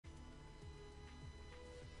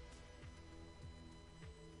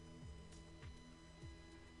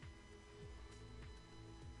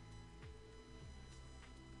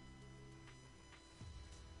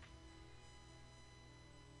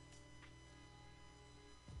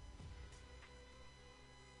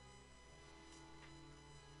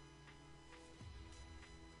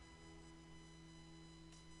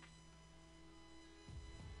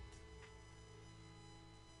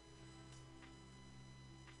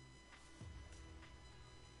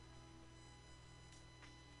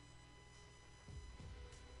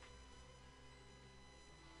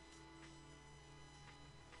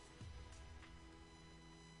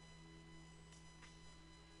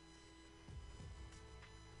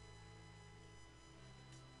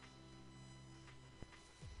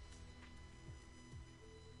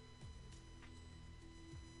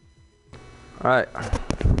Alright.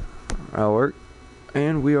 That'll work.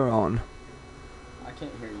 And we are on. I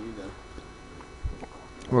can't hear you though.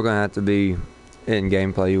 We're gonna have to be in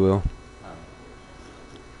gameplay, you will.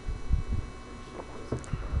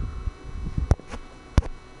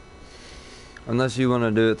 Unless you want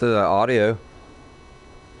to do it through the audio.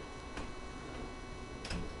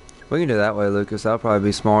 We can do it that way, Lucas. That'll probably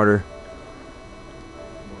be smarter.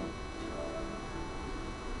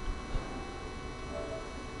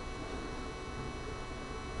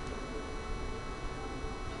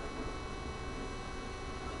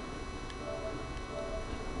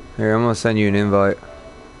 Here, I'm gonna send you an invite.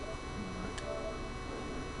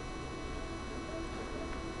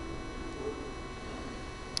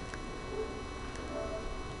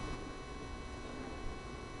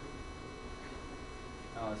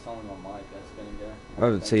 Oh, it's only my mic that's gonna go.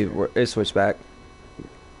 Oh, see, it switched back.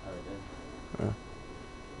 Oh, it did.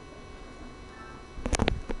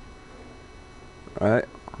 Alright.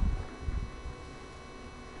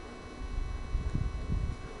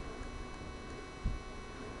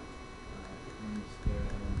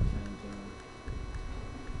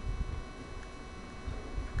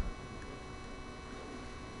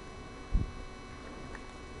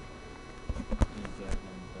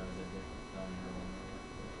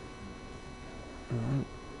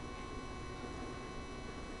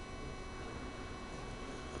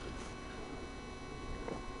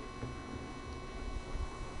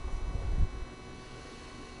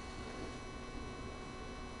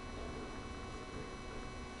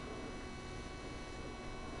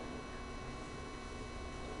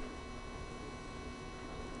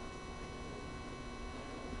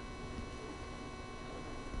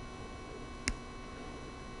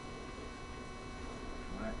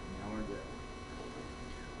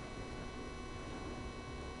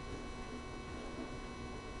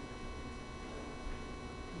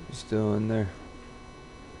 Still in there.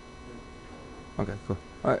 Okay, cool.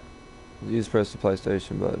 Alright. You just press the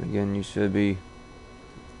PlayStation button again. You should be.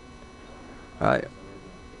 Alright.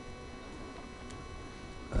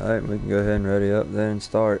 Alright, we can go ahead and ready up then and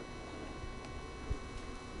start.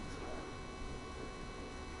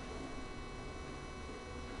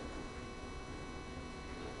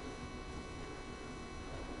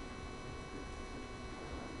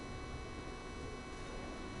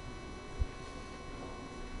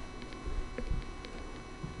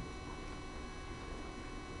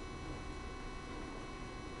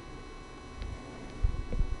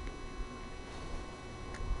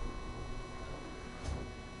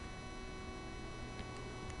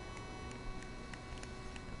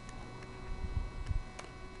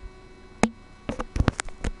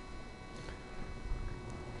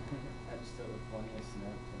 That's still the funniest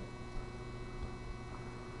Snapchat.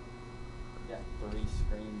 You got 3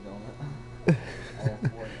 screens on it. All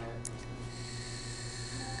Fortnite.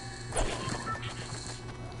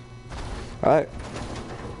 Alright.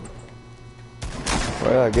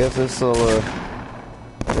 Well, I guess this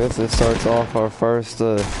starts off our first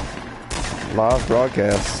live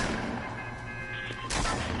broadcast.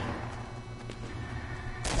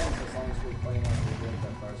 As long as we play like we did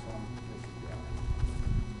that first one, we should be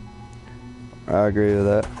alright. I agree with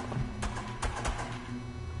that.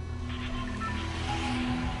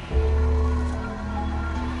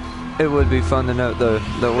 It would be fun to note though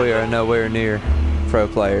that we are nowhere near pro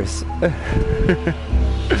players.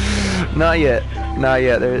 Not yet. Not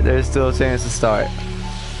yet. There's still a chance to start.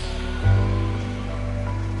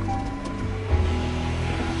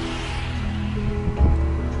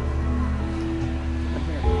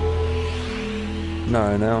 No,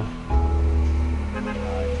 right now.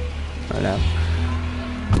 Right now.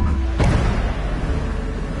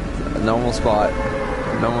 Normal spot.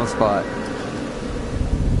 Normal spot.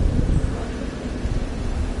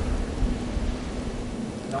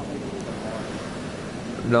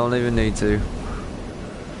 Don't even need to.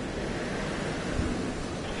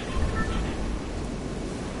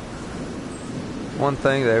 One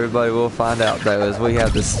thing that everybody will find out though is we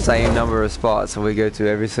have the same number of spots that we go to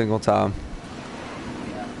every single time.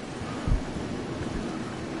 Yeah.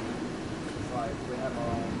 It's like we have our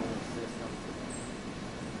own little system.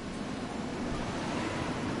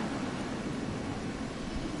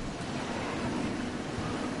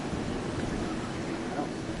 I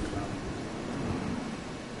don't think about it.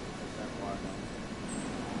 Except why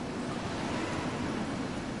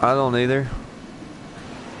I don't either.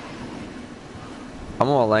 I'm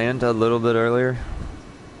gonna land a little bit earlier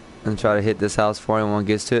and try to hit this house before anyone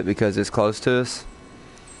gets to it because it's close to us.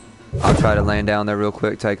 I'll try to land down there real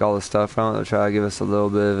quick, take all the stuff from it, and try to give us a little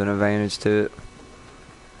bit of an advantage to it.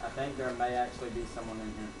 I think there may actually be someone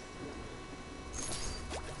in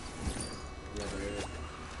here.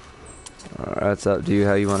 That's up to you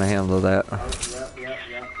how you want to handle that. Oh, yep.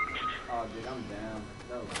 Oh, dude, I'm down.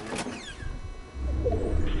 That was weird.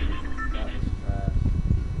 That was trash.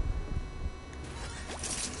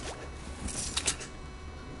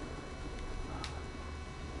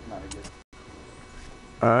 Not a good.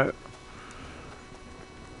 Alright.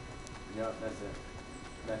 Yep, that's it.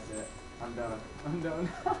 That's it. I'm done. I'm done.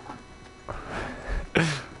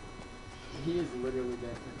 He is literally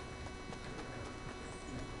dancing.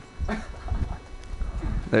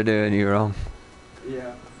 They're doing you wrong. Yeah.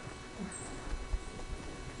 Alright,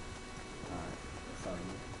 that's all you.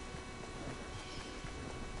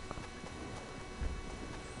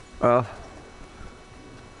 Well,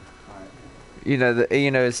 Alright.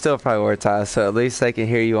 it's still prioritized, so at least they can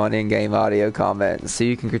hear you on in-game audio comments, so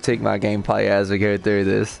you can critique my gameplay as we go through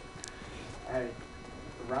this. Hey,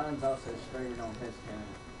 Ryan's also streaming on his channel,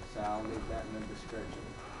 so I'll leave that in the description.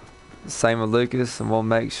 Same with Lucas, and we'll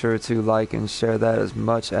make sure to like and share that as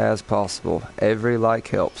much as possible. Every like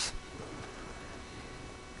helps.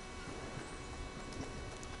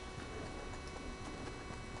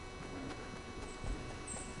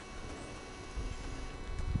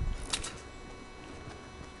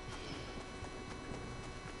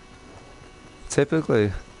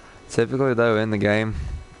 Typically though, in the game,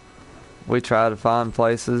 we try to find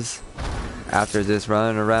places. After just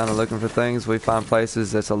running around and looking for things, we find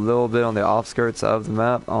places that's a little bit on the outskirts of the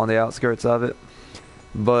map, on the outskirts of it,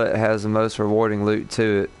 but has the most rewarding loot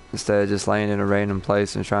to it. Instead of just laying in a random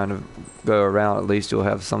place and trying to go around, at least you'll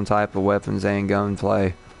have some type of weapons and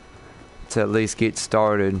gunplay to at least get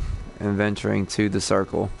started and venturing to the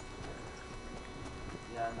circle.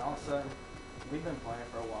 Yeah, and also, we've been playing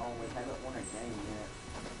for a while and we haven't won a game yet,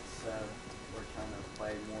 so we're trying to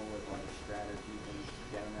play more with like strategy than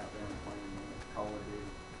getting out there and playing Call of Duty.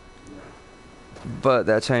 But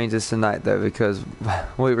that changes tonight though, because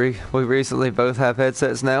we recently both have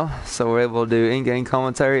headsets now, so we're able to do in-game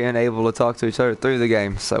commentary and able to talk to each other through the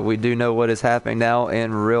game. So we do know what is happening now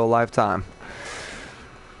in real life time.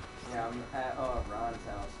 Yeah, I'm at Ryan's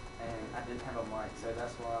house and I didn't have a mic, so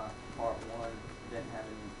that's why part one didn't have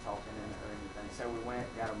any talking in it or anything. So we went,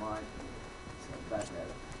 got a mic, so back at it.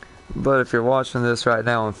 But if you're watching this right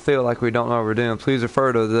now and feel like we don't know what we're doing, please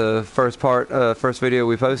refer to the first video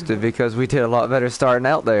we posted, because we did a lot better starting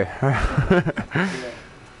out there. Yeah,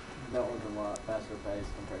 that was a lot faster paced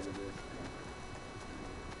compared to this.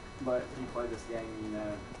 But if you play this game, you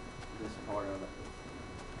know this part of it.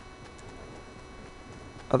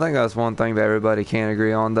 I think that's one thing that everybody can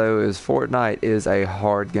agree on though, is Fortnite is a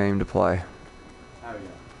hard game to play. Oh yeah.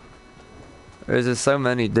 There's just so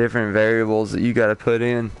many different variables that you got to put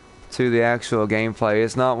in to the actual gameplay.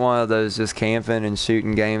 It's not one of those just camping and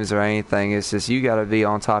shooting games or anything. It's just you got to be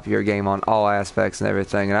on top of your game on all aspects and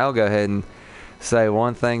everything. And I'll go ahead and say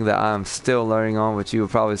one thing that I'm still learning on, which you will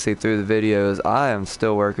probably see through the videos. I am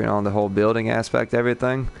still working on the whole building aspect,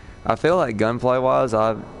 everything. I feel like gunplay wise,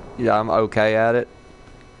 I'm okay at it.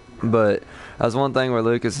 But that's one thing where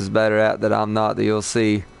Lucas is better at that I'm not, that you'll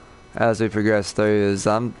see as we progress through, is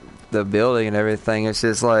the building and everything. It's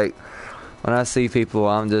just like, when I see people,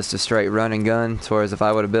 I'm just a straight run and gun. Whereas if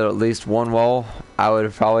I would have built at least one wall, I would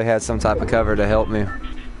have probably had some type of cover to help me. And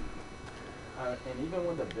even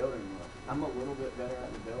with the building, I'm a little bit better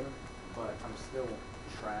at the building, but I'm still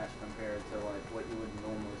trash compared to like what you would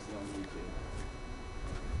normally see on YouTube.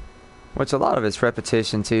 Which a lot of it's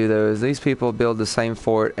repetition too, though, is these people build the same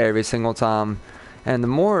fort every single time. And the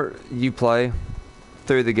more you play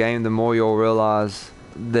through the game, the more you'll realize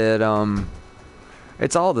that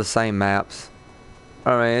it's all the same maps.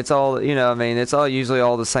 I mean, it's all, it's all usually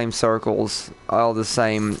all the same circles, all the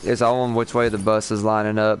same. It's all on which way the bus is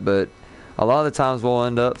lining up, but a lot of the times we'll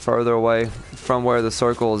end up further away from where the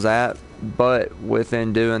circle is at. But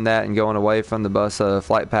within doing that and going away from the bus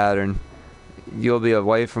flight pattern, you'll be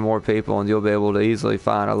away from more people and you'll be able to easily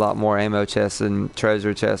find a lot more ammo chests and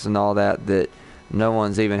treasure chests and all that no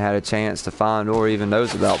one's even had a chance to find or even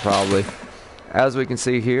knows about probably. As we can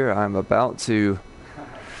see here, I'm about to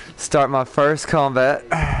start my first combat,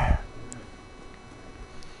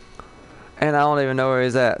 and I don't even know where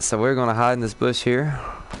he's at, so we're gonna hide in this bush here,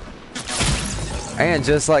 and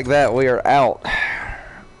just like that we are out.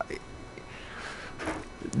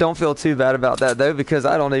 Don't feel too bad about that though, because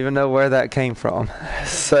I don't even know where that came from.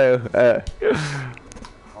 So On to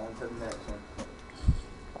the next one.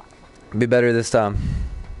 be better this time.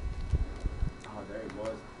 Oh, there he was.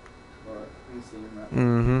 But you see him right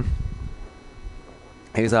Mm-hmm.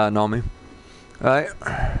 He's hiding on me. Alright.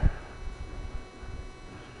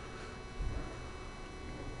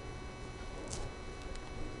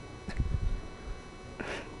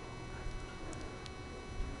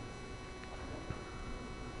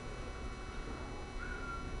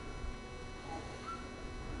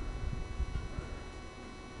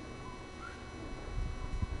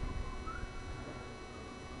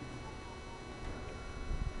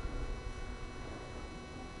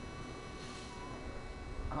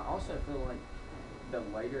 also feel like the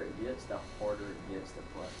later it gets, the harder it gets to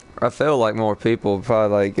play. I feel like more people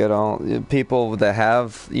probably like get on. People that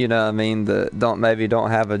have, you know what I mean, that don't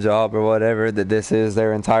have a job or whatever, that this is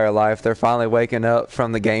their entire life. They're finally waking up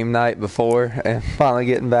from the game night before and finally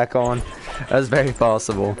getting back on. That's very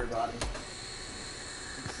possible. Everybody.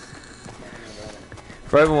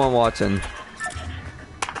 For everyone watching,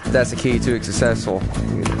 that's the key to a successful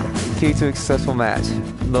match.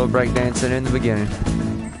 A little breakdancing in the beginning.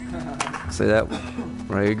 See that?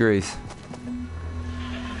 Ray agrees.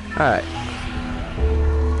 Alright.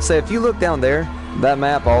 So if you look down there, that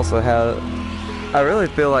map also had... I really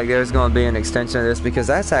feel like there's going to be an extension of this because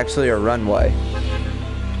that's actually a runway.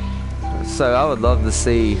 So I would love to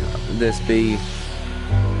see this be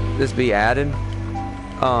added.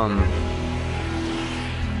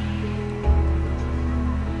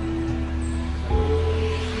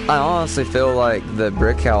 I honestly feel like the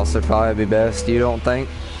brick house would probably be best. You don't think?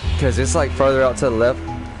 Because it's like further out to the left.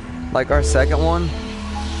 Like our second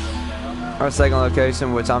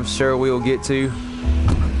location, which I'm sure we will get to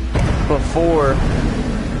before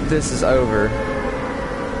this is over.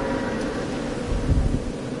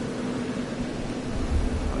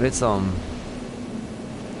 It's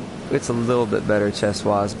a little bit better chest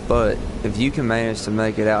wise, but if you can manage to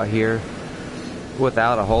make it out here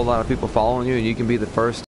without a whole lot of people following you and you can be the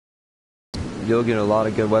first, you'll get a lot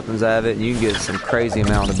of good weapons out of it, and you can get some crazy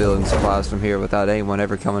amount of building supplies from here without anyone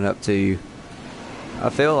ever coming up to you. I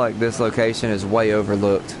feel like this location is way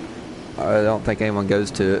overlooked. I don't think anyone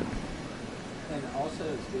goes to it. And also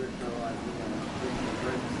it's good for like, getting the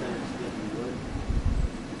brick instead of getting wood.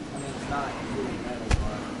 I mean, it's not really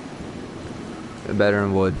metal, Better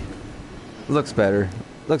than wood. Looks better.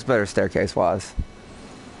 Looks better staircase wise.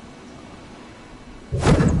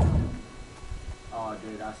 oh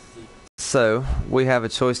dude, I see. So, we have a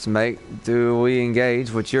choice to make. Do we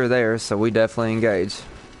engage? Which you're there, so we definitely engage.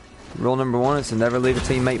 Rule number 1 is to never leave a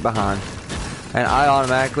teammate behind. And I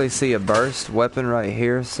automatically see a burst weapon right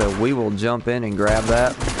here, so we will jump in and grab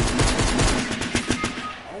that. Oh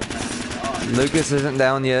my god. Lucas isn't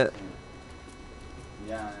down yet.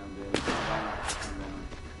 Yeah, I am, dude. I'm down.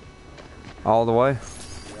 All the way.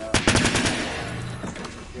 Yeah.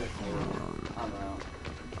 Good lord. I'm out.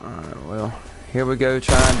 Alright, well, here we go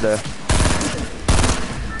trying to...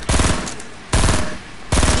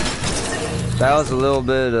 That was a little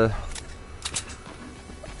bit of...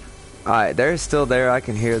 Alright, they're still there. I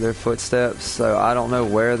can hear their footsteps, so I don't know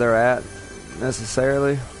where they're at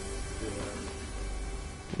necessarily.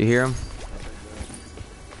 You hear them?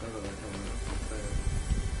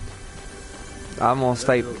 I'm gonna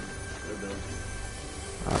stay...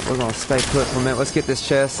 Alright, we're gonna stay put for a minute. Let's get this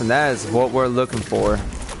chest, and that is what we're looking for.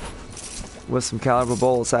 With some caliber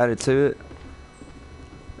bullets added to it.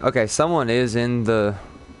 Okay, someone is in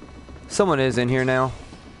here now.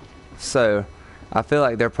 So, I feel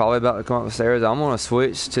like they're probably about to come up the stairs. I'm going to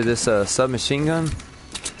switch to this submachine gun.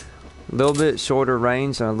 A little bit shorter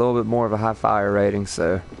range and a little bit more of a high fire rating.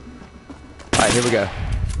 So, alright, here we go.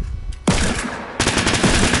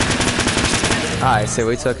 Alright, so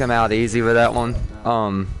we took him out easy with that one.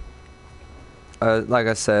 Like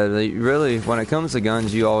I said, really, when it comes to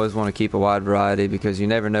guns, you always want to keep a wide variety because you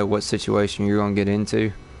never know what situation you're going to get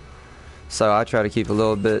into. So I try to keep a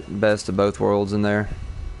little bit best of both worlds in there.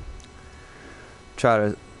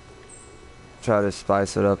 Try to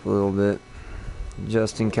spice it up a little bit,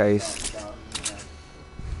 just in case.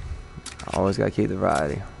 Always gotta keep the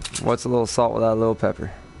variety. What's a little salt without a little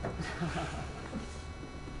pepper?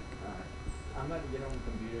 I'm about to get on the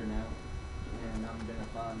computer now, and I'm gonna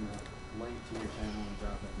find the link to your channel and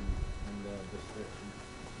drop it in the description.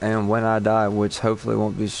 And when I die, which hopefully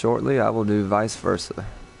won't be shortly, I will do vice versa.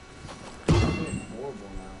 I'm doing horrible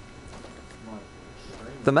now. Like,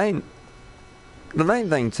 extremely. The main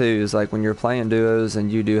thing too is like when you're playing duos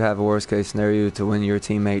and you do have a worst case scenario to when your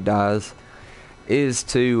teammate dies, is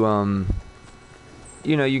to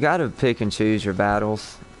you know, you gotta pick and choose your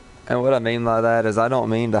battles. And what I mean by that is I don't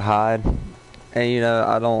mean to hide, and you know,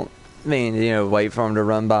 I don't mean, you know, wait for them to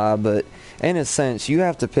run by, but in a sense you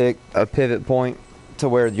have to pick a pivot point to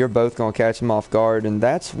where you're both gonna catch them off guard, and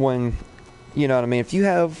that's when, you know what I mean, if you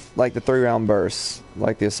have like the 3-round bursts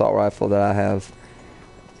like the assault rifle that I have,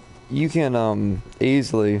 you can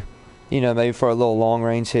easily, you know, maybe for a little long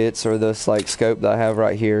range hits, or this like scope that I have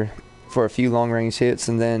right here for a few long range hits,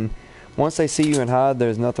 and then once they see you and hide,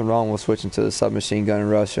 there's nothing wrong with switching to the submachine gun and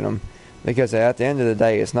rushing them, because at the end of the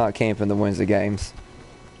day, it's not camping that wins the games,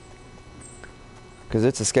 because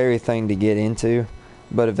it's a scary thing to get into,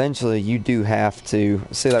 but eventually you do have to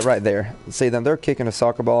see that right there. See them? They're kicking a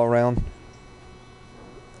soccer ball around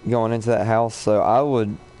going into that house, so I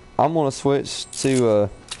would I'm gonna switch to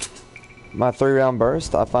my 3-round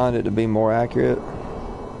burst. I find it to be more accurate.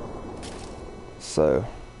 So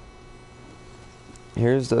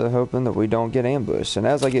here's the hoping that we don't get ambushed. And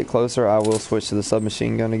as I get closer, I will switch to the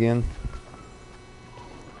submachine gun again.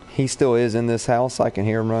 He still is in this house. I can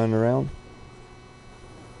hear him running around.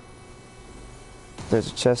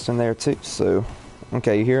 There's a chest in there too. So,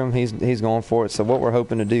 okay, you hear him? He's going for it. So what we're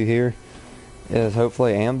hoping to do here is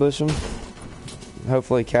hopefully ambush him.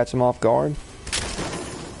 Hopefully catch him off guard.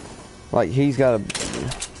 Like he's got a...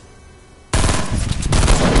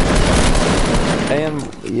 And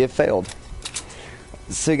it failed.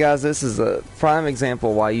 So guys, this is a prime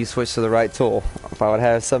example why you switch to the right tool. If I would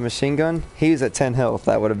have a submachine gun, he's at 10 health.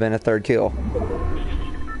 That would have been a 3rd kill.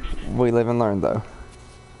 We live and learn though.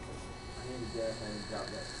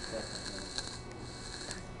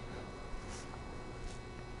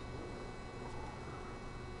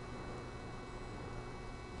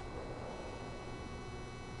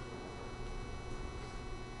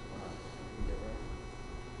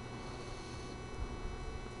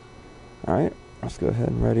 Alright, let's go ahead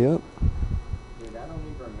and ready up. Dude, I don't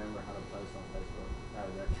even remember how to post on Facebook. That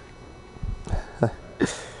was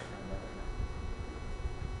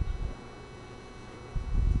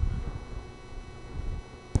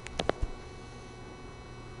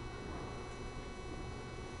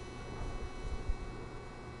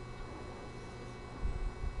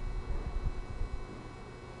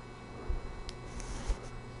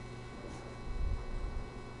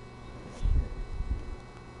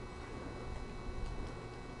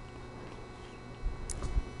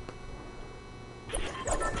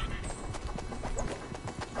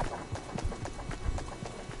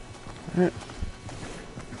Alright.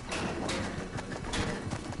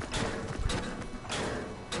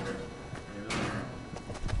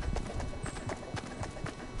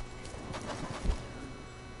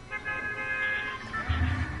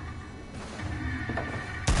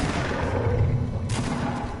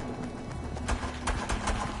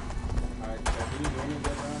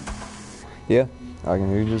 Yeah, I can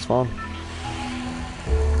hear you just fine.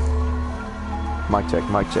 Mic check,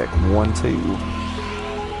 mic check. 1, 2.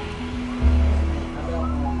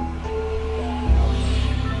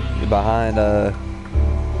 Behind,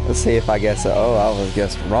 let's see if I guess, oh, I was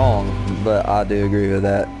guessed wrong, but I do agree with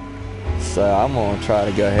that. So I'm going to try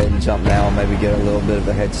to go ahead and jump down, maybe get a little bit of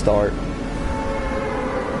a head start.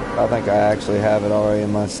 I think I actually have it already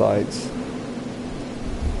in my sights.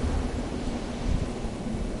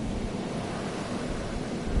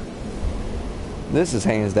 This is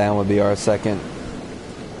hands down would be our second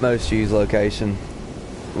most used location,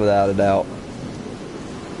 without a doubt.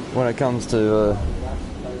 When it comes to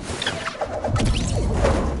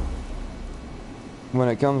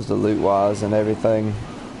loot wise and everything,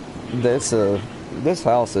 this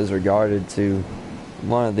house is regarded to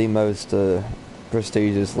one of the most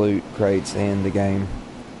prestigious loot crates in the game.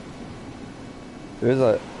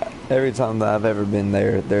 Every time that I've ever been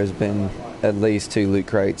there, there's been at least 2 loot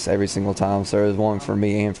crates every single time. So there's one for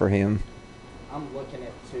me and for him. I'm looking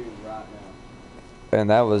at 2 right now. And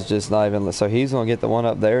that was just not even, so he's gonna get the one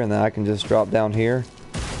up there, and then I can just drop down here.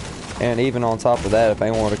 And even on top of that, if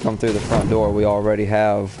anyone were to come through the front door, we already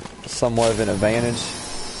have somewhat of an advantage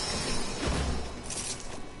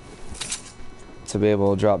to be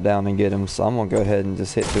able to drop down and get him. So I'm gonna go ahead and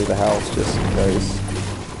just hit through the house just in case.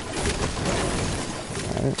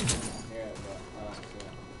 Alright.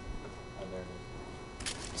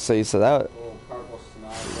 See, so that,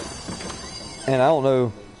 and I don't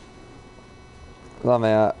know, I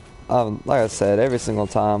mean, like I said, every single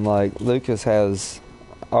time, like, Lucas has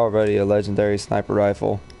already a legendary sniper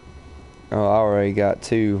rifle. I already got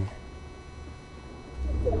two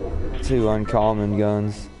uncommon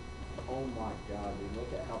guns. Oh my god, dude,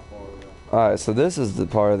 look at how far we're at. Alright, so this is the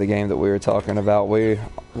part of the game that we were talking about. We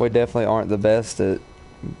definitely aren't the best at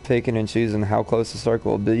picking and choosing how close the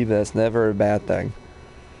circle will be, but that's never a bad thing.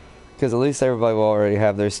 Because at least everybody will already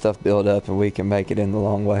have their stuff built up and we can make it in the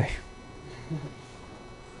long way.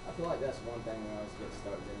 I feel like that's one thing we always get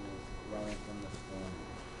stuck doing is running from the storm.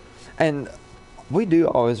 And we do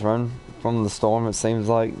always run from the storm, it seems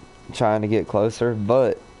like, trying to get closer.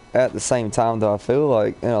 But at the same time, though, I feel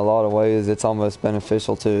like in a lot of ways it's almost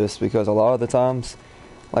beneficial to us, because a lot of the times,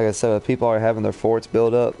 like I said, if people are having their forts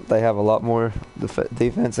built up, they have a lot more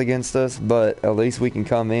defense against us, but at least we can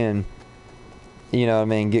come in, you know what I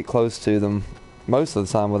mean, get close to them most of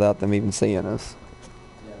the time without them even seeing us.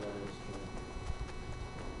 Yeah, that is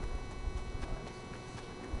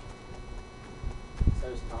true. So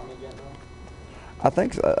is Tommy getting on? I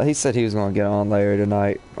think he said he was going to get on later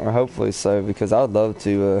tonight, or hopefully so, because I'd love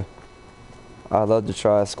to I'd love to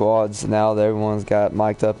try squads now that everyone's got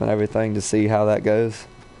mic'd up and everything to see how that goes.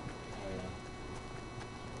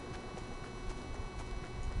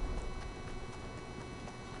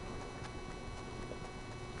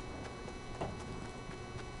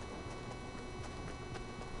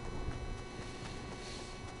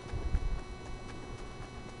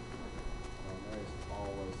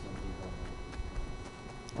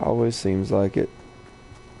 Always seems like it.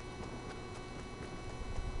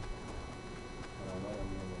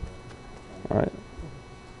 Alright.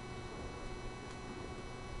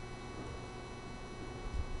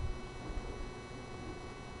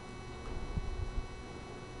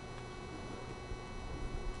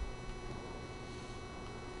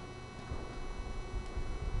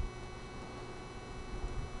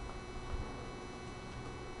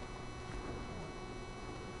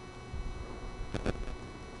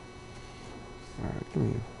 Alright, give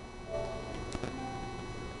me.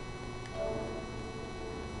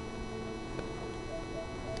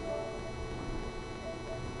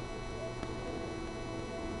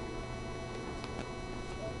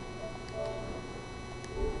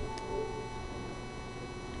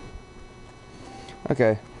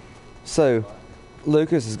 Okay, so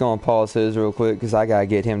Lucas is going to pause his real quick because I got to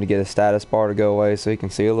get him to get a status bar to go away so he can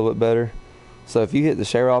see a little bit better. So if you hit the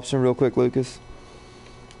share option real quick, Lucas,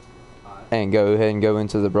 and go ahead and go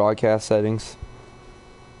into the broadcast settings.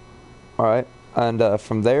 Alright, and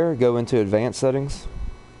from there, go into advanced settings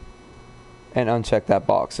and uncheck that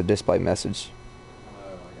box, a display message.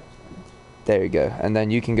 There you go. And then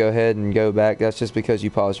you can go ahead and go back. That's just because you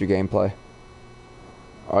paused your gameplay.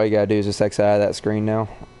 All you gotta do is just exit out of that screen now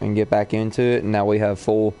and get back into it, and now we got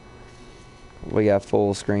full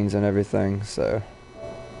screens and everything. So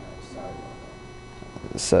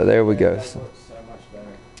there we go.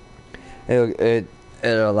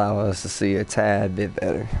 It'll allow us to see a tad bit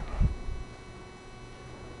better.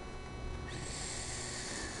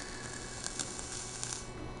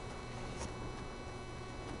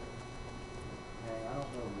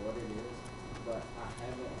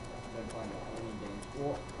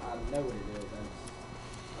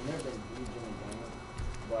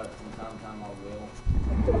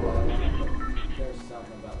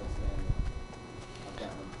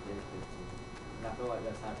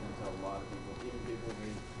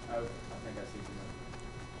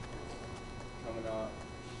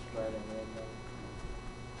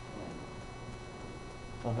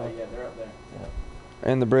 Yeah, they're up there.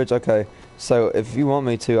 In the bridge, okay. So if you want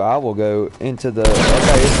me to, I will go into the. Okay,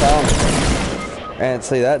 it's found. And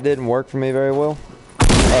see, that didn't work for me very well.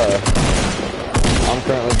 I'm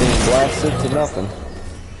currently being blasted to nothing.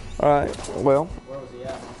 All right. Well, Where was he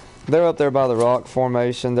at? they're up there by the rock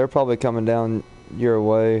formation. They're probably coming down your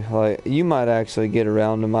way. Like, you might actually get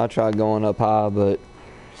around them. I tried going up high, but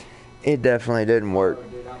it definitely didn't work. Oh,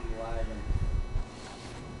 dude, I'm lagging.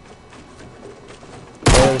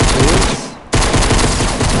 There she is.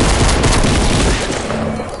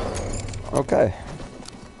 Okay.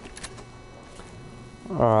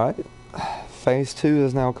 Alright. Phase 2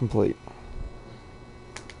 is now complete.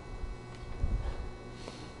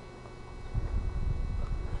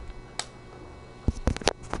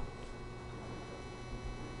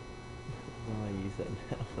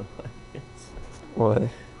 What?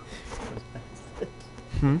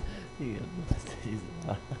 Hmm?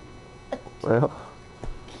 Well.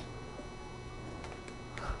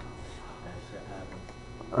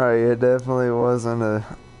 Alright, it definitely wasn't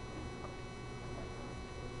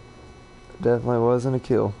a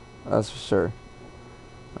kill. That's for sure.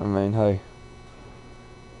 I mean, hey.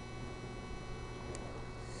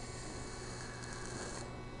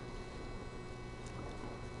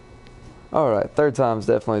 Alright, third time's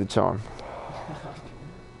definitely the charm.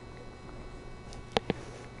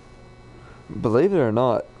 Believe it or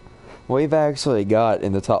not, we've actually got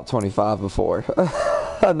in the top 25 before.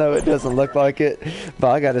 I know it doesn't look like it,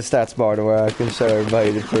 but I got a stats bar to where I can show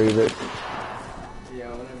everybody to prove it.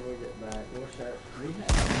 Yeah, whenever we get back, we'll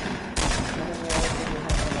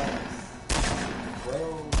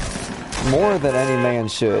show. More than any man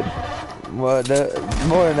should. More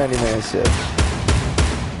than any man should.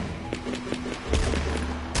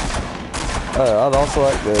 I'd also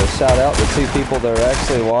like to shout out the 2 people that are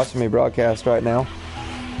actually watching me broadcast right now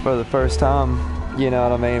for the first time. You know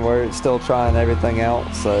what I mean? We're still trying everything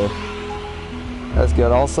out, so that's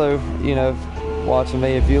good. Also, you know, watching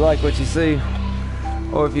me, if you like what you see,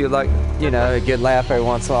 or if you like, you know, a good laugh every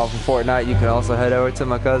once in a while from Fortnite, you can also head over to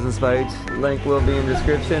my cousin's page. Link will be in the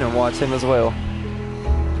description, and watch him as well.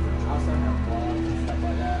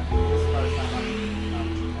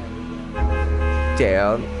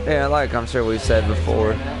 Yeah, like I'm sure we've said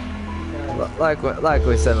before, like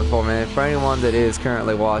we said before, man, for anyone that is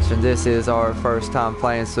currently watching, this is our first time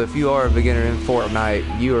playing, so if you are a beginner in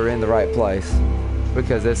Fortnite, you are in the right place,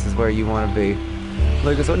 because this is where you want to be.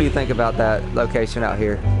 Lucas, what do you think about that location out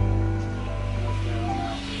here?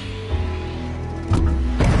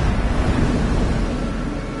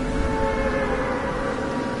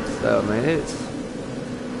 So, I mean, it's...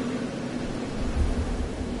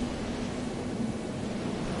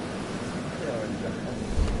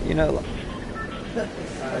 You know...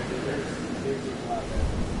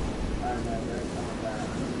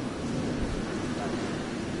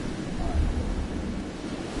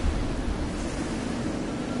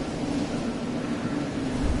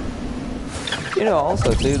 You know,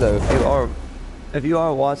 also too though, if you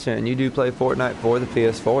are watching and you do play Fortnite for the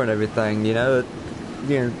PS4 and everything, you know,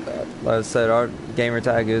 like I said, our gamer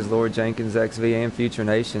tag is LORD-JENKINS-XV and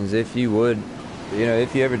Futur3Nati0nz. If you would, you know,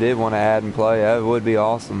 if you ever did want to add and play, that would be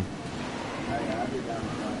awesome.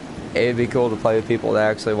 It'd be cool to play with people that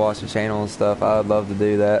actually watch the channel and stuff. I'd love to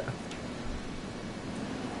do that.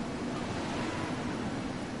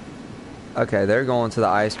 Okay, they're going to the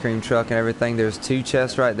ice cream truck and everything. There's 2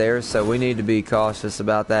 chests right there, so we need to be cautious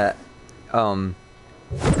about that. I'm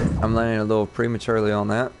landing a little prematurely on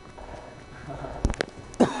that.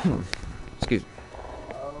 Excuse me.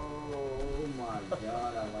 Oh my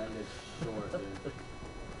god, I landed short, dude.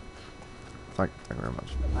 Thank you very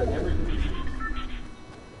much. I never use these.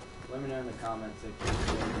 Let me know in the comments if you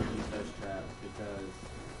ever use those traps, because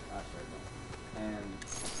I sure don't. And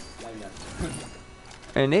maybe I should.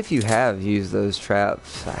 And if you have used those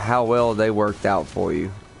traps, how well they worked out for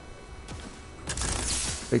you.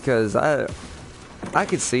 Because I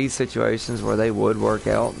could see situations where they would work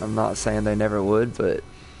out. I'm not saying they never would, but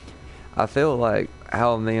I feel like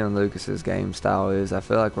how me and Lucas's game style is, I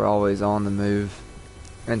feel like we're always on the move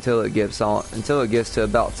until it gets to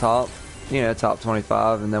about top, you know, top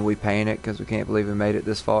 25, and then we panic because we can't believe we made it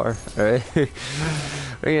this far, right?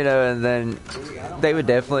 You know, and then they would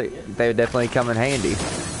definitely come in handy,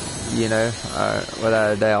 you know,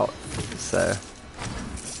 without a doubt. So.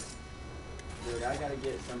 Dude, I gotta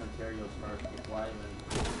get some materials first before I even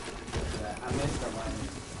get to that. I missed the lane.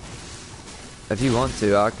 If you want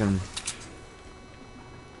to, I can.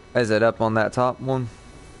 Is it up on that top one?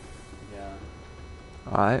 Yeah.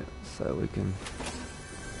 Alright, so we can.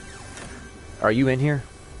 Are you in here?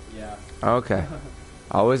 Yeah. Okay.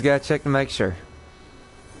 Always gotta check to make sure.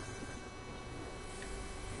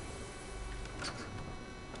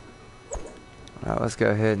 Alright, let's go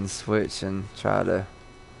ahead and switch and try to...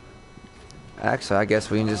 Actually, I guess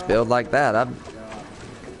we can just build like that.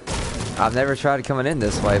 I've never tried coming in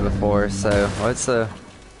this way before, so let's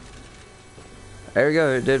there we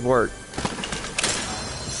go, it did work.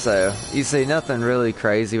 So, you see nothing really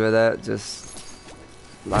crazy with that, just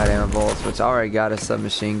light ammo bullets, which I already got a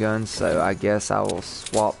submachine gun, so I guess I will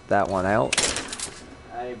swap that one out.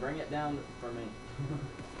 Hey, bring it down for me.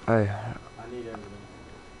 Hey. I need everything.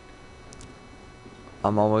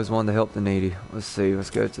 I'm always one to help the needy. Let's see, let's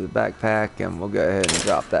go to the backpack and we'll go ahead and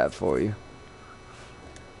drop that for you.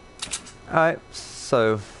 Alright,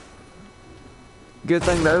 so good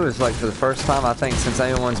thing though is, like, for the first time I think since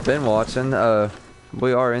anyone's been watching,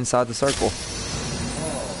 we are inside the circle.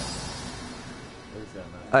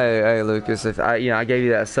 Hey Lucas, if I gave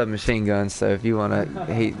you that submachine gun, so if you wanna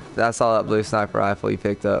I saw that blue sniper rifle you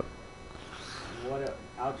picked up.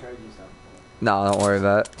 I'll trade you something. No, don't worry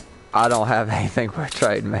about it. I don't have anything worth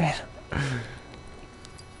trading, man. Because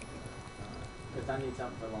I need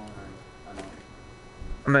something for long range.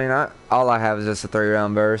 I mean, all I have is just a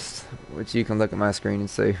 3-round burst, which you can look at my screen and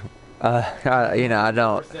see. I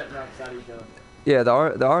don't. Yeah,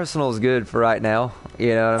 the arsenal is good for right now.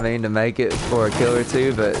 You know what I mean, to make it for a kill or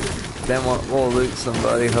two, but then we'll loot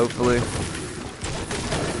somebody hopefully.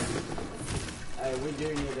 Hey, we do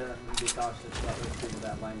need to be cautious about those people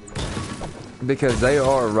that landed. Because they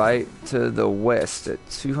are right to the west at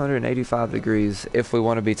 285 degrees, if we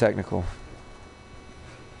want to be technical.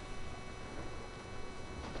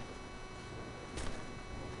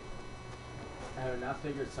 Oh, and I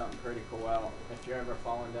figured something pretty cool out. If you're ever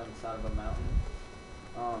falling down the side of a mountain,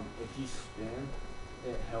 if you spin,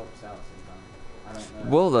 it helps out sometimes. I don't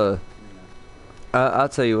know. Well, I'll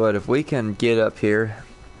tell you what, if we can get up here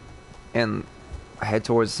and head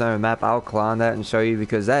towards the center of the map, I'll climb that and show you,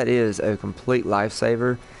 because that is a complete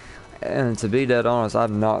lifesaver. And to be dead honest,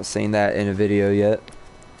 I've not seen that in a video yet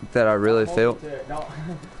that I really feel.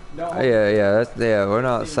 Yeah, we're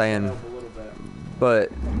not saying,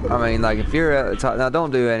 but I mean, like, if you're at the top, now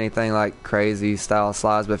don't do anything like crazy style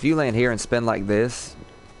slides, but if you land here and spin like this,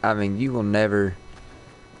 I mean, you will never,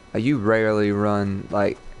 you rarely run,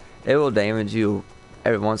 like, it will damage you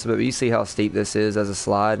every once in a bit. But you see how steep this is as a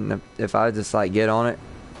slide, and if I just like get on it,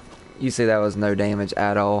 you see that was no damage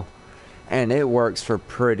at all. And it works for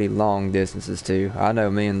pretty long distances too. I know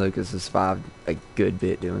me and Lucas has survived a good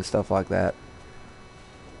bit doing stuff like that.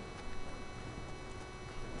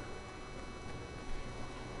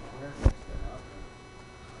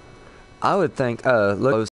 I would think,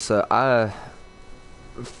 look, so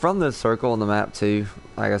from the circle on the map too,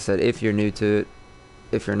 like I said, if you're new to it,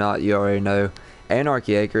 if you're not, you already know,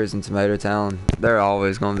 Anarchy Acres and Tomato Town, there are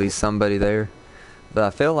always going to be somebody there. But I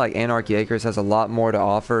feel like Anarchy Acres has a lot more to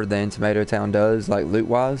offer than Tomato Town does, like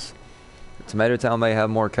loot-wise. Tomato Town may have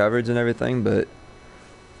more coverage and everything, but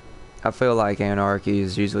I feel like Anarchy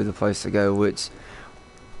is usually the place to go, which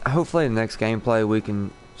hopefully in the next gameplay we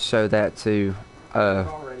can show that too. They've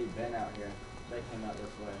already been out here. They came out this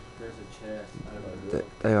way. There's a chest over there.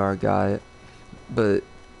 They are, got it. But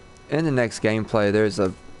in the next gameplay, there's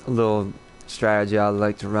a little strategy I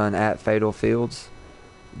like to run at Fatal Fields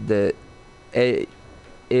that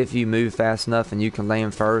if you move fast enough and you can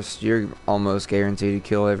land first, you're almost guaranteed to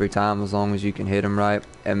kill every time as long as you can hit them right.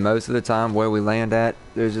 And most of the time where we land at,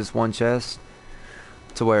 there's just one chest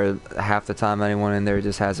to where half the time anyone in there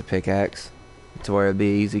just has a pickaxe, to where it'd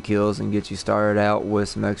be easy kills and get you started out with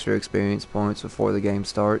some extra experience points before the game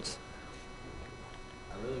starts.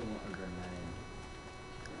 I really want a grenade.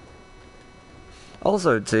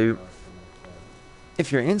 Also too,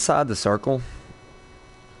 if you're inside the circle,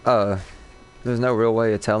 there's no real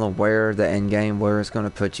way of telling where the end game, where it's going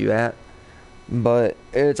to put you at. But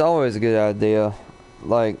it's always a good idea,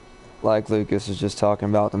 like Lucas was just talking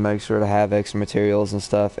about, to make sure to have extra materials and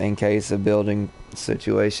stuff in case a building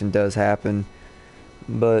situation does happen.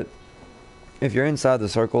 But if you're inside the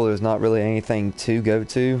circle, there's not really anything to go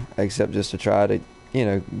to except just to try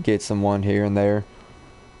to, get someone here and there.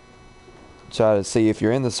 Try to see if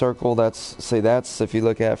you're in the circle. That's if you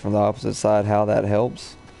look at it from the opposite side, how that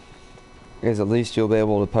helps is at least you'll be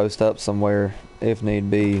able to post up somewhere if need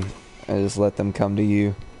be and just let them come to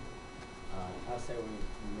you. I say we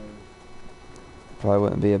move. Probably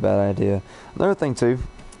wouldn't be a bad idea. Another thing too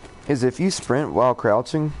is if you sprint while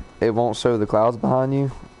crouching, it won't show the clouds behind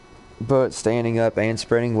you, but standing up and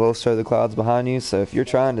sprinting will show the clouds behind you. So if you're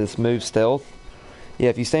trying to move stealth,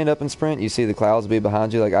 if you stand up and sprint, you see the clouds be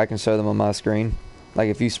behind you. Like I can show them on my screen. Like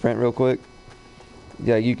if you sprint real quick,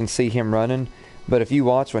 you can see him running. But if you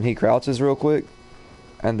watch when he crouches real quick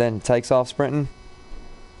and then takes off sprinting,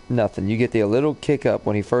 nothing. You get the little kick up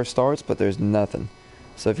when he first starts, but there's nothing.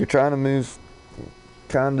 So if you're trying to move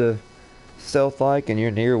kind of stealth-like and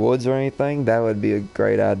you're near woods or anything, that would be a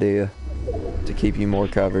great idea to keep you more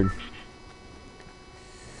covered.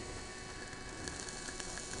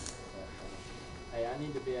 Hey, I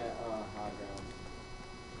need to be at high ground.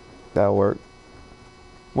 That'll work.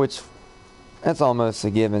 Which, that's almost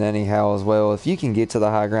a given anyhow as well. If you can get to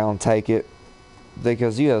the high ground, take it.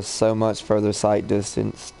 Because you have so much further sight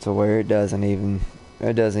distance to where it doesn't even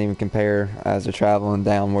compare as you're traveling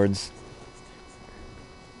downwards.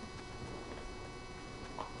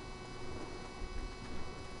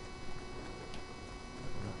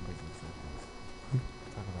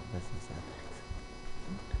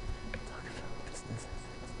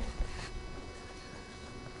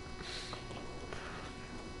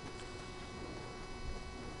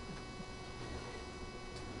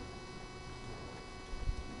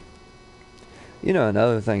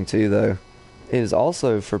 Another thing too though is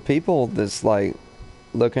also for people that's like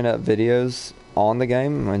looking up videos on the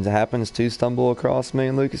game and happens to stumble across me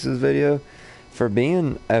and Lucas's video, for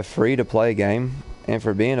being a free to play game and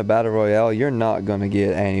for being a battle royale, you're not going to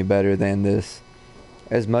get any better than this.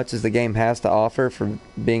 As much as the game has to offer for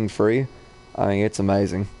being free, I mean, it's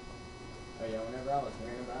amazing. Oh yeah, whenever I was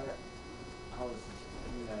hearing about it, I was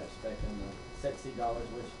expecting the $60,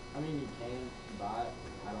 which I mean you can buy it.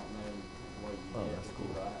 I don't know what you get if you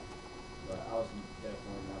buy it, but I was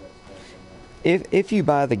definitely not expecting that. If you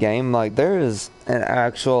buy the game, like there is an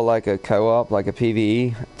actual like a co-op, like a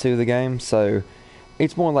PvE to the game, so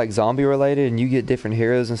it's more like zombie related and you get different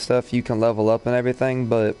heroes and stuff you can level up and everything.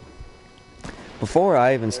 But before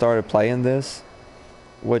I even started playing this,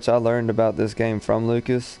 which I learned about this game from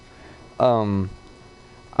Lucas, I'm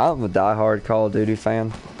a diehard Call of Duty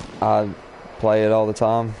fan. I play it all the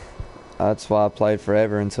time. That's why I played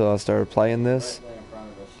forever until I started playing this.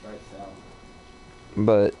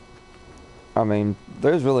 But I mean,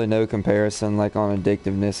 there's really no comparison like on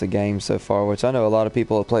addictiveness of games so far, which I know a lot of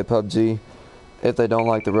people that play PUBG, if they don't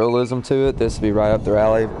like the realism to it, this would be right up their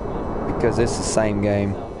alley because it's the same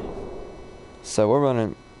game. So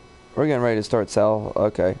we're getting ready to start south.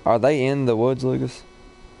 Okay. Are they in the woods, Lucas?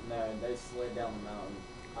 No, they slid down the mountain.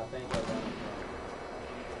 I think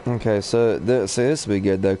Okay, so see, this would be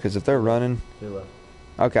good though, because if they're running. 2 left.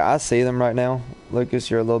 Okay, I see them right now.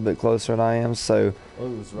 Lucas, you're a little bit closer than I am, so.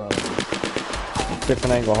 Oh, it's running.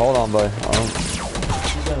 Different angle. Hold on, buddy.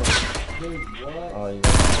 Oh, yeah.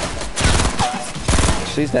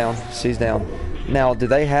 She's down. She's down. Now, do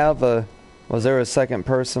they have a? Was there a second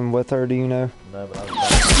person with her? Do you know? No, but I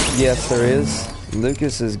was Yes, there is.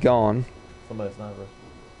 Lucas is gone. somebody's sniper.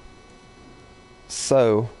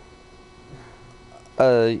 So.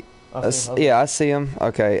 Yeah, I see him.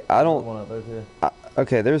 Okay, I don't. One up there too.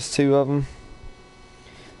 Okay, there's 2 of them.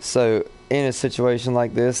 So in a situation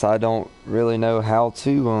like this, I don't really know how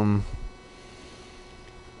to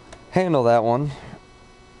handle that one,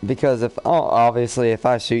 because obviously if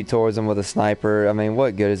I shoot towards them with a sniper, I mean,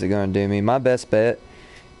 what good is it going to do me? My best bet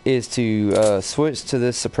is to switch to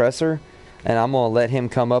this suppressor, and I'm going to let him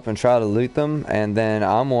come up and try to loot them, and then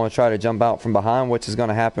I'm going to try to jump out from behind, which is going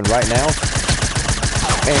to happen right now.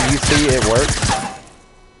 And you see it works.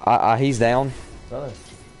 He's down.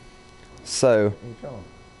 So,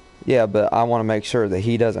 yeah, but I want to make sure that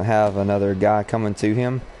he doesn't have another guy coming to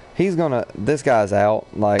him. This guy's out,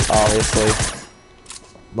 like, obviously.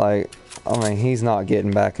 Like, I mean, he's not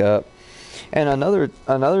getting back up. And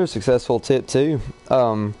another successful tip, too,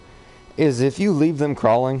 is if you leave them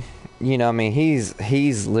crawling, you know, I mean, he's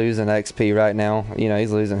losing XP right now. You know,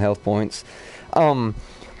 he's losing health points.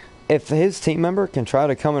 If his team member can try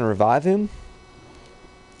to come and revive him,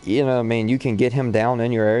 you know, I mean, you can get him down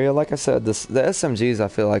in your area. Like I said, the SMGs I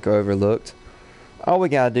feel like are overlooked. All we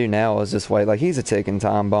gotta do now is just wait. Like, he's a ticking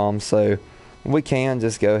time bomb, so we can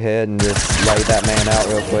just go ahead and just lay that man out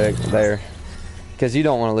real quick there, because you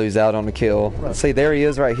don't want to lose out on the kill. See, there he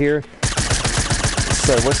is right here.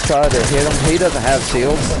 So let's try to hit him. He doesn't have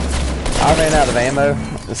shields. I ran out of ammo,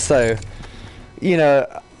 so you know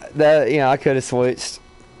that I could have switched.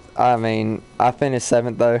 I mean, I finished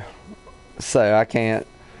 7th though, so I can't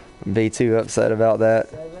be too upset about that.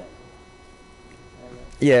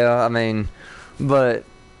 Yeah, I mean, but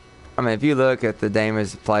I mean, if you look at the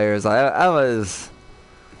damage players, I was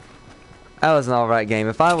an alright game.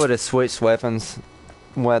 If I would have switched weapons,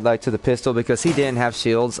 like to the pistol, because he didn't have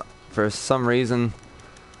shields for some reason,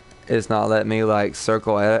 it's not letting me like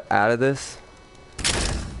circle out of this.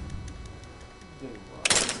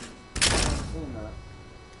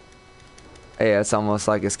 Yeah, it's almost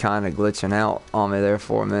like it's kind of glitching out on me there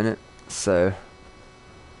for a minute. So,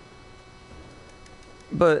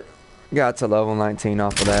 but got to level 19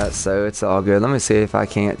 off of that, so it's all good. Let me see if I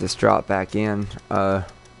can't just drop back in. Well,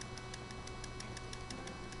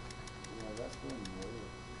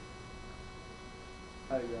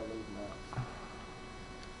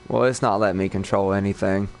 it's not letting me control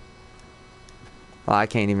anything. Well, I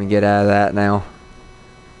can't even get out of that now.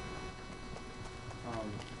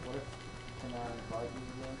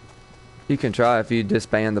 You can try if you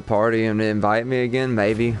disband the party and invite me again.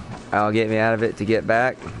 Maybe I'll get me out of it to get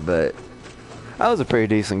back. But that was a pretty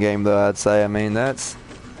decent game, though, I'd say. I mean, that's,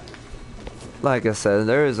 like I said,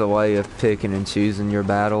 there is a way of picking and choosing your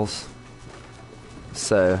battles.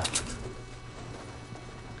 So,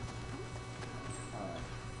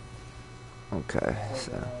 okay,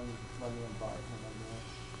 so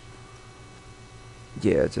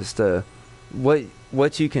yeah, just what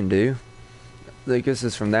you can do, Lucas,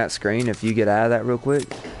 is from that screen, if you get out of that real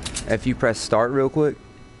quick, if you press start real quick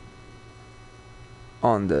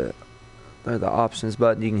on the options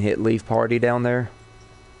button, you can hit leave party down there,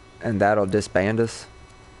 and that'll disband us.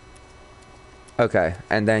 Okay,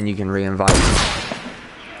 and then you can re-invite me.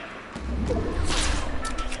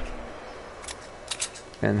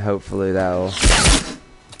 And hopefully that'll...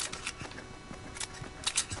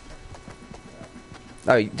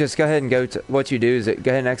 Oh, just go ahead and go to... What you do is go ahead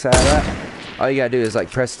and exit out of that. All you gotta do is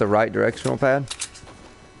like press the right directional pad.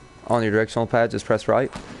 On your directional pad, just press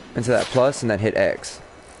right into that plus and then hit X.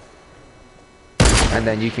 And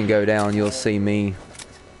then you can go down, you'll see me.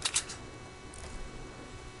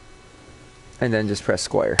 And then just press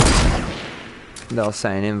square. They'll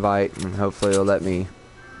say an invite, and hopefully it'll let me...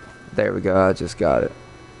 There we go, I just got it.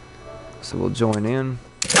 So we'll join in.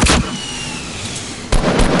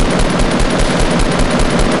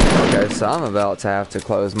 Okay, so I'm about to have to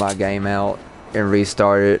close my game out and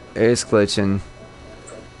restart it. It's glitching.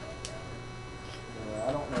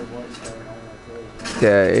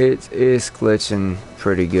 Yeah, it's glitching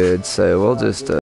pretty good, so we'll just